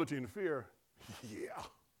 Unpredictability and fear. Yeah.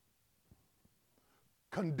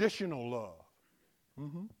 Conditional love.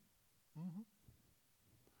 Mm-hmm. Mm-hmm.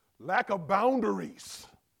 Lack of boundaries.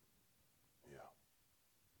 Yeah.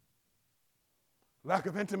 Lack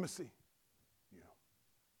of intimacy. Yeah.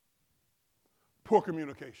 Poor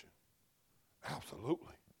communication.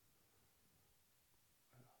 Absolutely.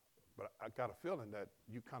 But I got a feeling that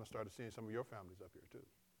you kind of started seeing some of your families up here too.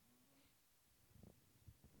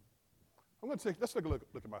 I'm going to take, let's take a look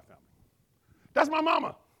at my family. That's my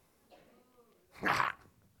mama.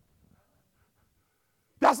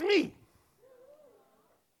 That's me.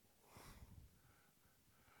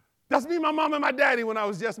 That's me, my mom, and my daddy when I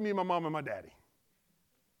was just me, my mom, and my daddy.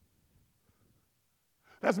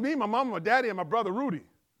 That's me, my mom, my daddy, and my brother Rudy.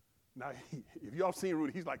 Now, if y'all seen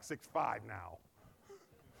Rudy, he's like 6'5" now.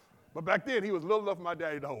 But back then, he was little enough for my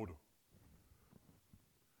daddy to hold him.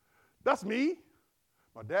 That's me.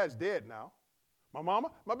 My dad's dead now. My mama,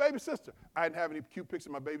 my baby sister. I didn't have any cute pictures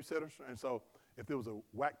of my babysitters, and so if there was a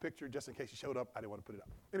whack picture, just in case she showed up, I didn't want to put it up.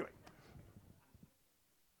 Anyway,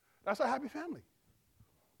 that's our happy family.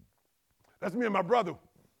 That's me and my brother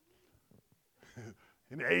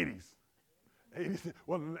in the 80s. 80s,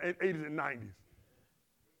 well, 80s and 90s.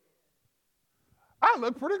 I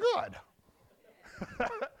look pretty good.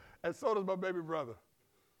 And so does my baby brother.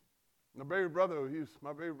 My baby brother is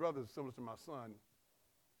similar to my son,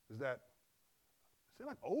 is that it seemed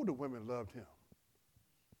like older women loved him.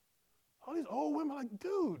 All these old women are like,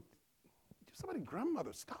 dude, you're somebody's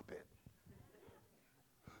grandmother, stop it.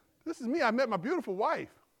 This is me. I met my beautiful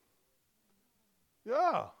wife.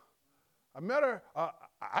 Yeah. I met her, I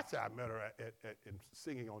met her in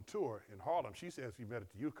singing on tour in Harlem. She says she met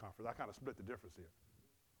at the youth conference. I kind of split the difference here.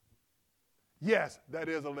 Yes, that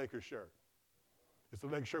is a Lakers shirt. It's a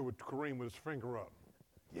Lakers shirt with Kareem with his finger up.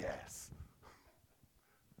 Yes.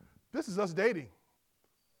 This is us dating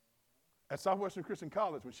at Southwestern Christian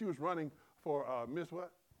College when she was running for Miss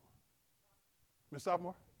what? Miss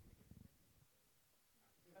Sophomore?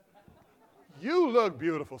 You look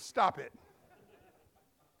beautiful. Stop it.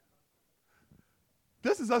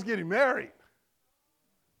 This is us getting married.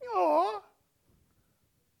 Aww.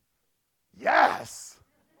 Yes.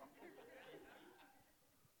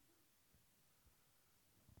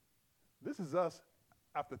 This is us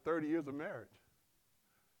after 30 years of marriage.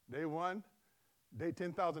 Day one, day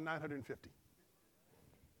 10,950.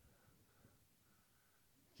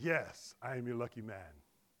 Yes, I am your lucky man.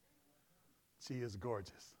 She is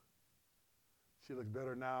gorgeous. She looks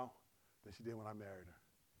better now than she did when I married her.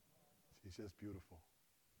 She's just beautiful.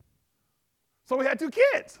 So we had 2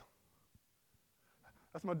 kids.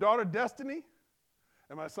 That's my daughter, Destiny,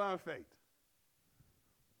 and my son, Faith.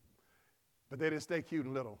 But they didn't stay cute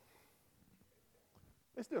and little.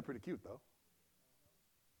 They're still pretty cute, though.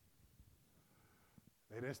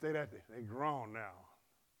 They didn't stay that day. They're grown now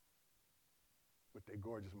with their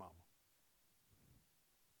gorgeous mama.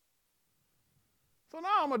 So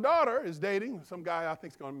now my daughter is dating some guy I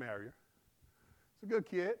think is going to marry her. He's a good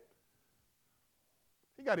kid.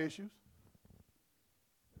 He got issues.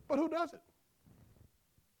 But who doesn't?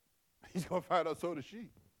 He's going to find out, so does she.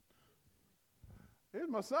 Here's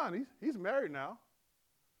my son. He's married now.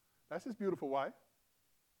 That's his beautiful wife.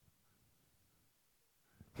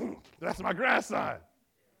 That's my grandson.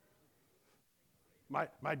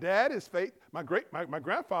 My dad is Faith. My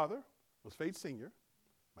grandfather was Faith Sr.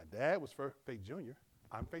 My dad was Faith Jr.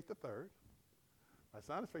 I'm Faith the third. My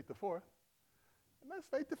son is Faith the fourth. And that's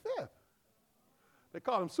Faith the fifth. They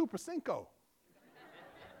call him Super Cinco.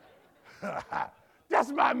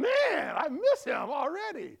 That's my man. I miss him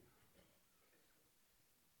already.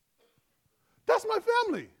 That's my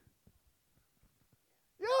family.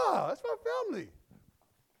 Yeah, that's my family.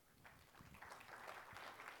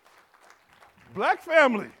 Black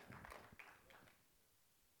family.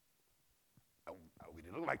 We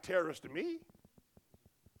didn't look like terrorists to me.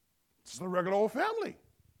 Just a regular old family.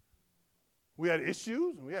 We had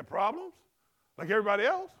issues and we had problems like everybody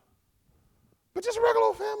else, but just a regular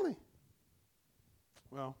old family.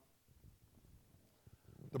 Well,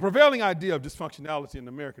 the prevailing idea of dysfunctionality in the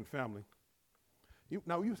American family,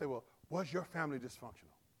 now you say, well, was your family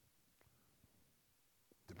dysfunctional?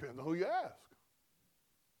 Depends on who you ask.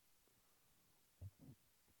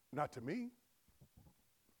 Not to me.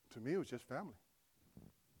 To me, it was just family.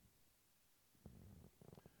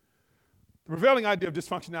 The prevailing idea of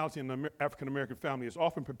dysfunctionality in the African American family is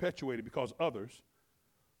often perpetuated because others,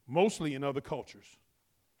 mostly in other cultures,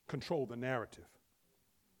 control the narrative.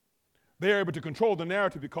 They are able to control the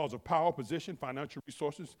narrative because of power, position, financial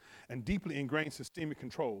resources, and deeply ingrained systemic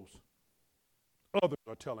controls. Others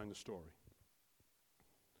are telling the story.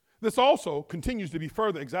 This also continues to be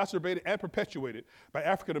further exacerbated and perpetuated by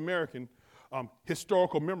African American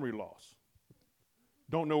historical memory loss.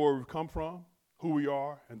 Don't know where we've come from, who we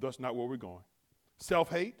are, and thus not where we're going.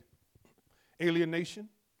 Self-hate, alienation,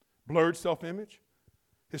 blurred self-image,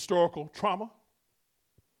 historical trauma,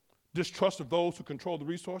 distrust of those who control the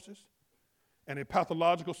resources, and a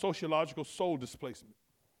pathological, sociological soul displacement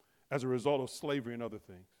as a result of slavery and other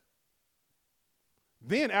things.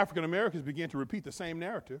 Then African Americans began to repeat the same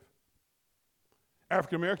narrative.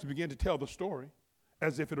 African Americans began to tell the story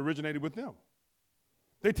as if it originated with them.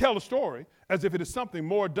 They tell the story as if it is something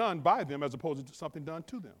more done by them as opposed to something done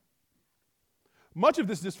to them. Much of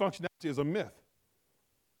this dysfunctionality is a myth,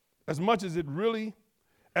 as much as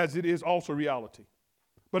it is also reality.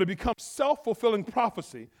 But it becomes self-fulfilling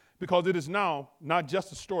prophecy because it is now not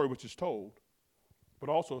just a story which is told, but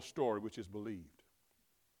also a story which is believed.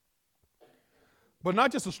 But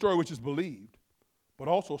not just a story which is believed, but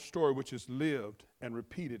also a story which is lived and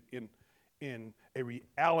repeated in a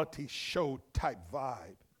reality show type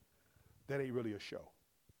vibe that ain't really a show.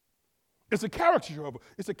 It's a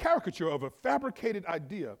caricature of a fabricated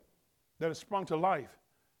idea that has sprung to life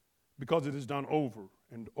because it is done over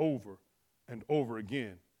and over and over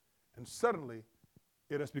again. And suddenly,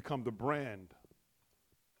 it has become the brand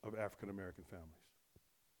of African American families.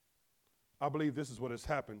 I believe this is what has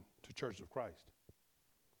happened to Church of Christ.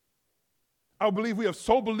 I believe we have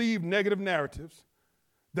so believed negative narratives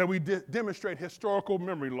that we demonstrate historical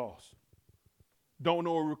memory loss. Don't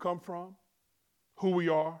know where we come from, who we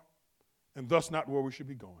are, and thus not where we should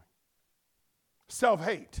be going.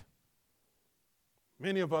 Self-hate.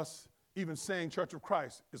 Many of us, even saying Church of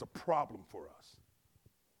Christ, is a problem for us.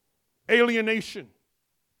 Alienation.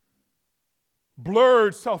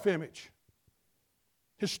 Blurred self-image.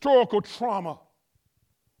 Historical trauma.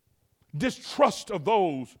 Distrust of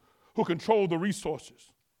those who control the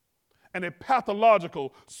resources, and a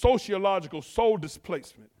pathological, sociological soul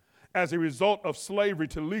displacement as a result of slavery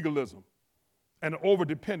to legalism and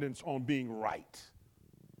overdependence on being right.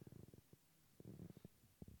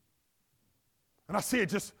 And I see it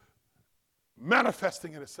just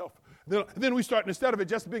manifesting in itself. Then we start, instead of it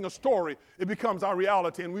just being a story, it becomes our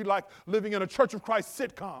reality, and we like living in a Church of Christ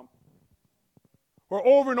sitcom, where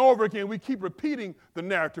over and over again we keep repeating the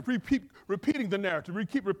narrative, we keep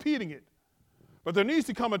repeating it. But there needs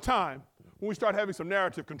to come a time when we start having some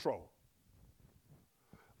narrative control.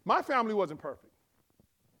 My family wasn't perfect.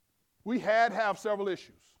 We had several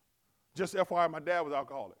issues. Just FYI, my dad was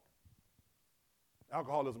alcoholic.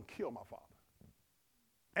 Alcoholism killed my father.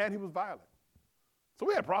 And he was violent. So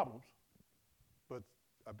we had problems. But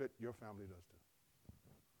I bet your family does too.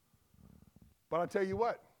 But I tell you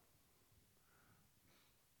what,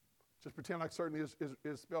 just pretend like certainly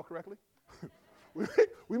is spelled correctly.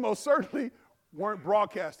 we most certainly weren't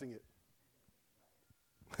broadcasting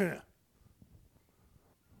it.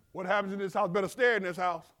 What happens in this house better stay in this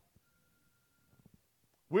house.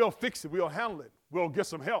 We'll fix it. We'll handle it. We'll get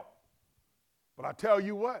some help. But I tell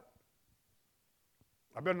you what,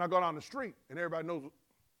 I better not go down the street and everybody knows.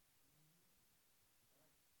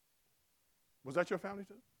 Was that your family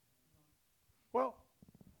too? Well,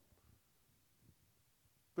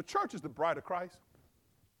 the church is the bride of Christ.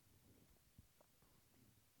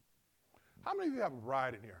 How many of you have a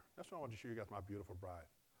bride in here? That's what I want to show you guys, my beautiful bride.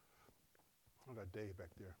 I got Dave back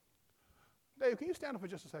there. Dave, can you stand up for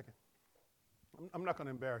just a second? I'm not going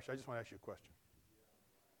to embarrass you. I just want to ask you a question.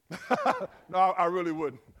 No, I really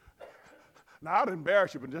wouldn't. Now, I'd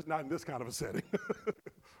embarrass you, but just not in this kind of a setting.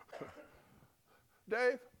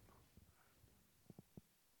 Dave,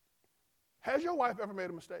 has your wife ever made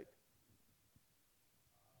a mistake?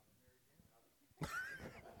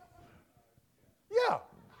 Yeah.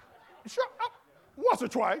 Sure. Once or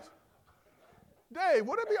twice. Dave,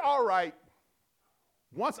 would it be all right,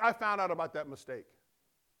 once I found out about that mistake,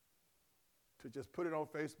 to just put it on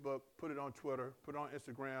Facebook, put it on Twitter, put it on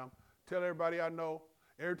Instagram, tell everybody I know,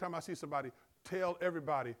 every time I see somebody, tell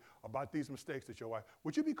everybody about these mistakes that your wife,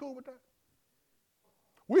 would you be cool with that?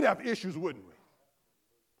 We'd have issues, wouldn't we?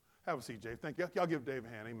 Have a seat, Dave. Thank you. Y'all give Dave a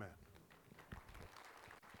hand. Amen.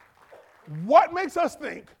 What makes us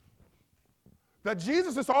think that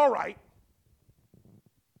Jesus is all right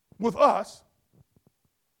with us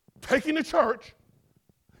taking the church,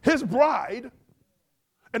 his bride,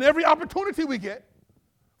 and every opportunity we get,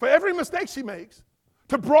 for every mistake she makes,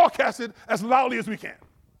 to broadcast it as loudly as we can.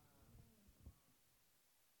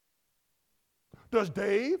 Does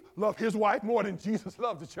Dave love his wife more than Jesus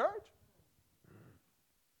loved the church?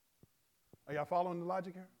 Are y'all following the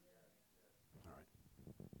logic here? All right.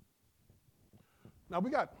 Now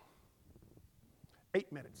we got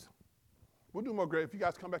 8 minutes. We'll do more great. If you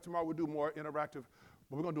guys come back tomorrow, we'll do more interactive,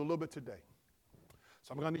 but we're going to do a little bit today.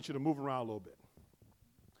 So I'm going to need you to move around a little bit.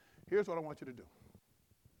 Here's what I want you to do.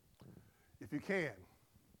 If you can,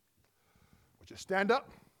 would you stand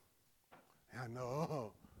up? I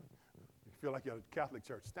know. You feel like you're at a Catholic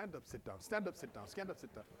church. Stand up, sit down. Stand up, sit down. Stand up,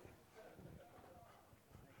 sit down.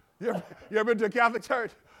 You ever been to a Catholic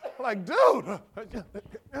church? Like, dude. Can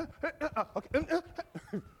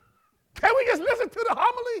we just listen to the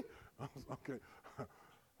homily? Okay.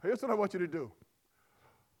 Here's what I want you to do.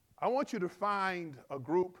 I want you to find a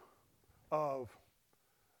group of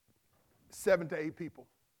 7 to 8 people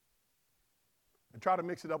and try to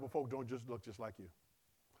mix it up with folks who don't just look just like you.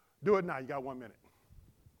 Do it now. You got 1 minute.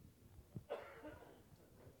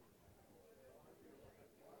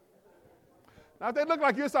 Now, if they look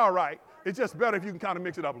like you, it's all right. It's just better if you can kind of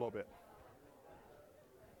mix it up a little bit.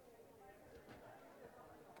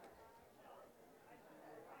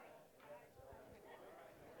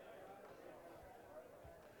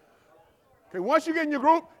 Okay, once you get in your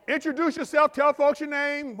group, introduce yourself, tell folks your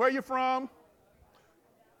name, where you're from.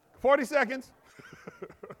 40 seconds.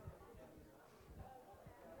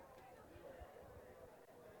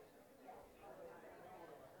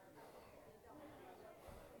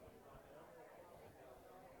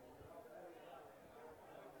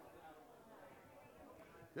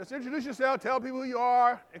 Just introduce yourself, tell people who you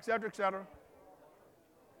are, et cetera, et cetera.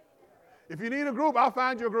 If you need a group, I'll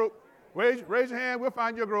find you a group. Raise your hand, we'll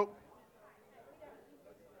find you a group.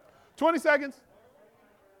 20 seconds.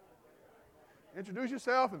 Introduce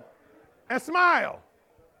yourself and smile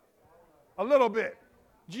a little bit.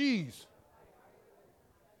 Jeez.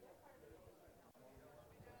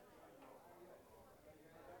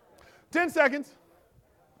 Ten seconds.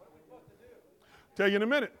 Tell you in a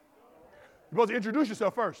minute. You're supposed to introduce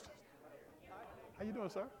yourself first. How you doing,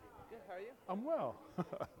 sir? Good, how are you? I'm well.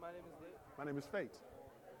 My name is Luke. My name is Faith.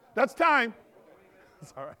 That's time.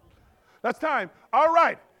 That's all right. That's time. All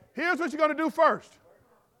right. Here's what you're going to do first.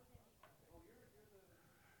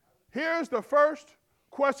 Here's the first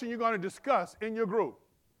question you're going to discuss in your group.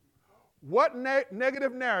 What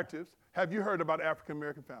negative narratives have you heard about African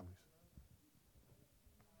American families?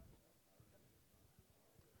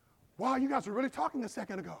 Wow, you guys were really talking a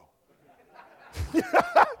second ago. It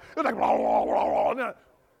was like, blah, blah, blah, blah.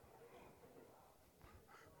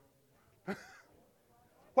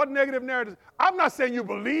 What negative narratives? I'm not saying you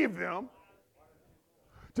believe them.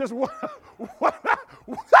 Just what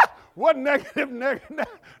negative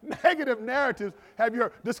narratives have you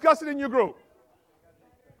heard? Discuss it in your group.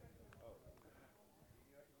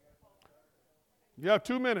 You have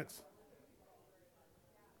 2 minutes.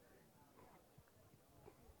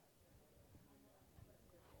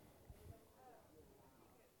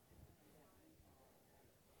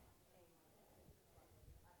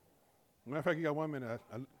 Matter of fact, you got 1 minute.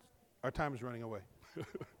 Our time is running away.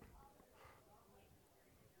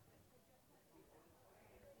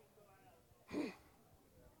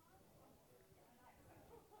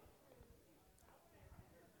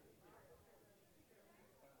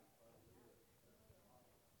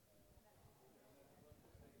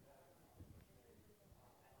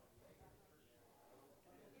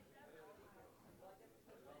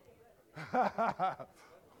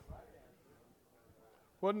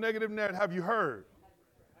 What negative narrative have you heard?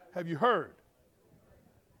 Have you heard?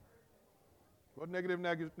 What negative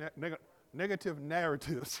narratives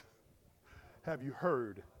have you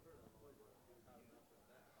heard?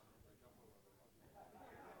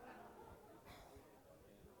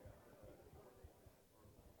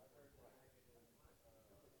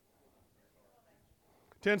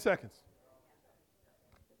 Ten seconds.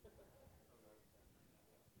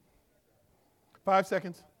 5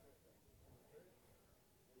 seconds.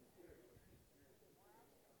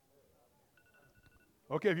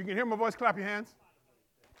 Okay, if you can hear my voice, clap your hands.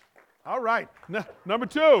 All right. Number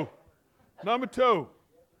two.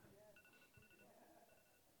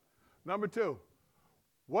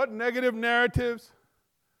 What negative narratives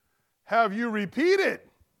have you repeated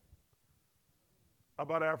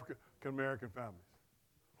about African American families?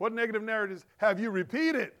 What negative narratives have you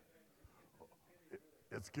repeated?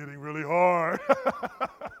 It's getting really hard.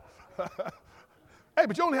 Hey,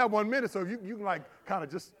 but you only have 1 minute, so you can like kind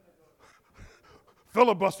of just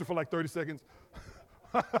filibuster for like 30 seconds.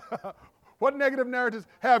 What negative narratives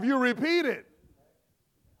have you repeated?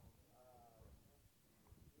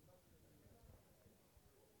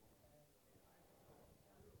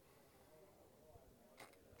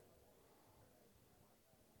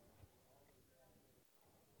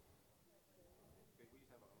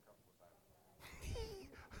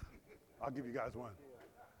 I'll give you guys one.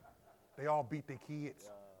 They all beat their kids.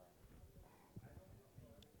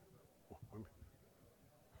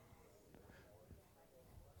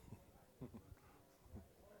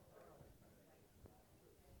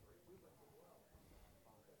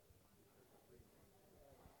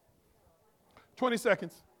 20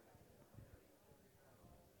 seconds.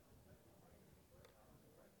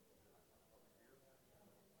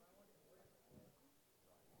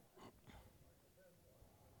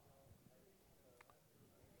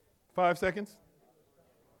 Five seconds.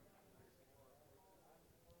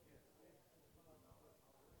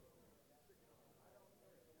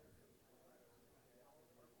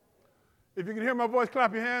 If you can hear my voice,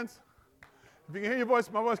 clap your hands. If you can hear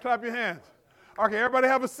my voice, clap your hands. Okay, everybody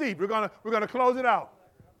have a seat. We're gonna close it out.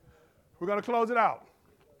 We're gonna close it out.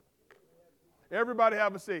 Everybody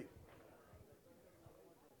have a seat.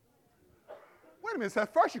 Wait a minute.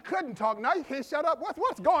 At first you couldn't talk. Now you can't shut up.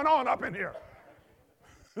 What's going on up in here?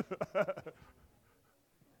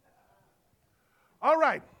 All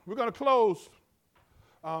right, we're going to close,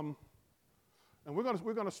 and we're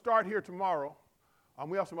going to start here tomorrow.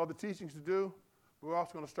 We have some other teachings to do. We're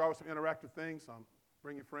also going to start with some interactive things.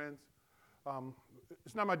 Bring your friends.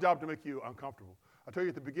 It's not my job to make you uncomfortable. I told you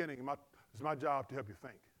at the beginning, it's my job to help you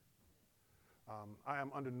think. I am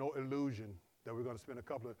under no illusion that we're going to spend a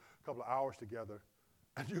couple of hours together,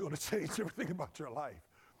 and you're going to change everything about your life.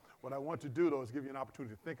 What I want to do, though, is give you an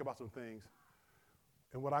opportunity to think about some things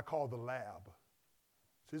in what I call the lab.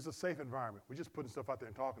 So this is a safe environment. We're just putting stuff out there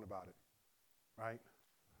and talking about it, right?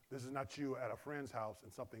 This is not you at a friend's house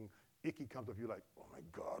and something icky comes up. You're like, oh, my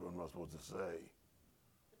God, what am I supposed to say?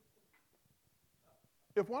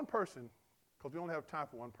 If one person, because we only have time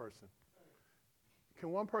for one person,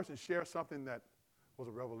 can one person share something that was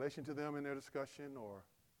a revelation to them in their discussion, or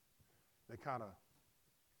they kind of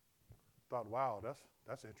thought, wow,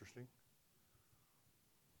 that's interesting?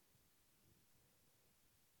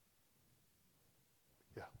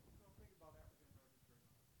 Yeah.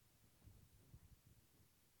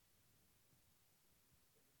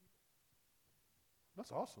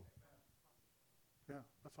 That's awesome. Yeah,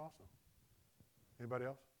 that's awesome. Anybody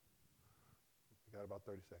else? We got about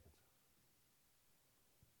 30 seconds.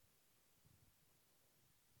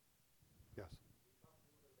 Yes.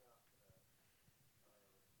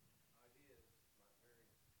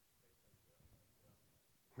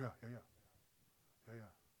 Yeah,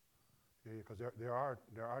 because there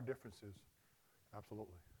are differences.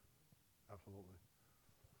 Absolutely.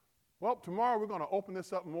 Well, tomorrow we're going to open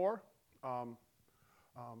this up more. And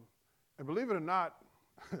believe it or not,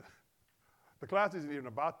 the class isn't even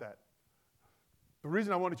about that. The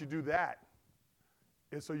reason I wanted you to do that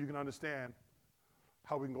is so you can understand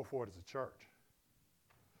how we can go forward as a church.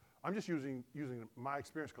 I'm just using my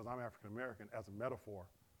experience, because I'm African American, as a metaphor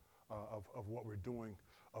of what we're doing,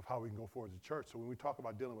 of how we can go forward as a church. So when we talk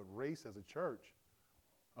about dealing with race as a church,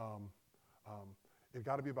 it's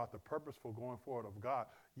got to be about the purposeful going forward of God.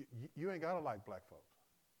 You ain't got to like black folks.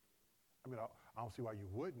 I mean, I don't see why you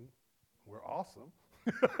wouldn't. We're awesome.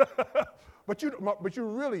 but you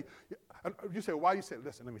really, you say, why? You say,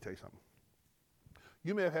 listen, let me tell you something.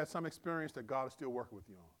 You may have had some experience that God is still working with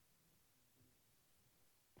you on.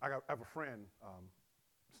 I have a friend,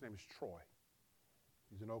 his name is Troy.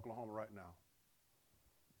 He's in Oklahoma right now.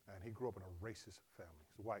 And he grew up in a racist family.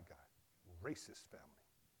 He's a white guy, racist family.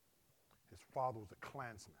 His father was a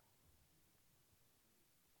Klansman.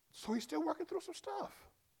 So he's still working through some stuff.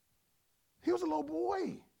 He was a little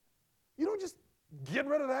boy. You don't just get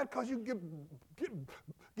rid of that because you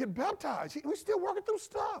get baptized. He's still working through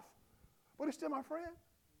stuff. But he's still my friend.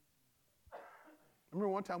 I remember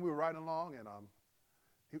one time we were riding along, and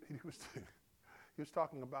he was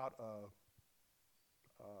talking about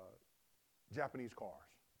Japanese cars.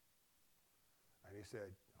 And he said,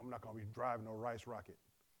 I'm not going to be driving no Rice Rocket.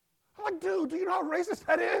 I'm like, dude, do you know how racist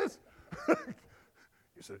that is?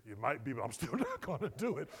 He said, you might be, but I'm still not going to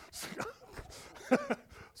do it.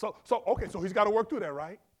 Okay, so he's got to work through that,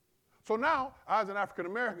 right? So now, I as an African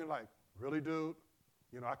American, like, really, dude?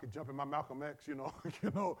 I could jump in my Malcolm X,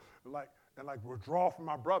 like withdraw from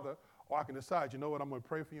my brother, or I can decide, you know what, I'm going to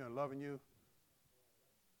pray for you and loving you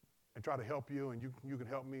and try to help you, and you can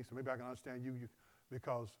help me, so maybe I can understand you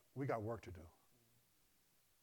because we got work to do.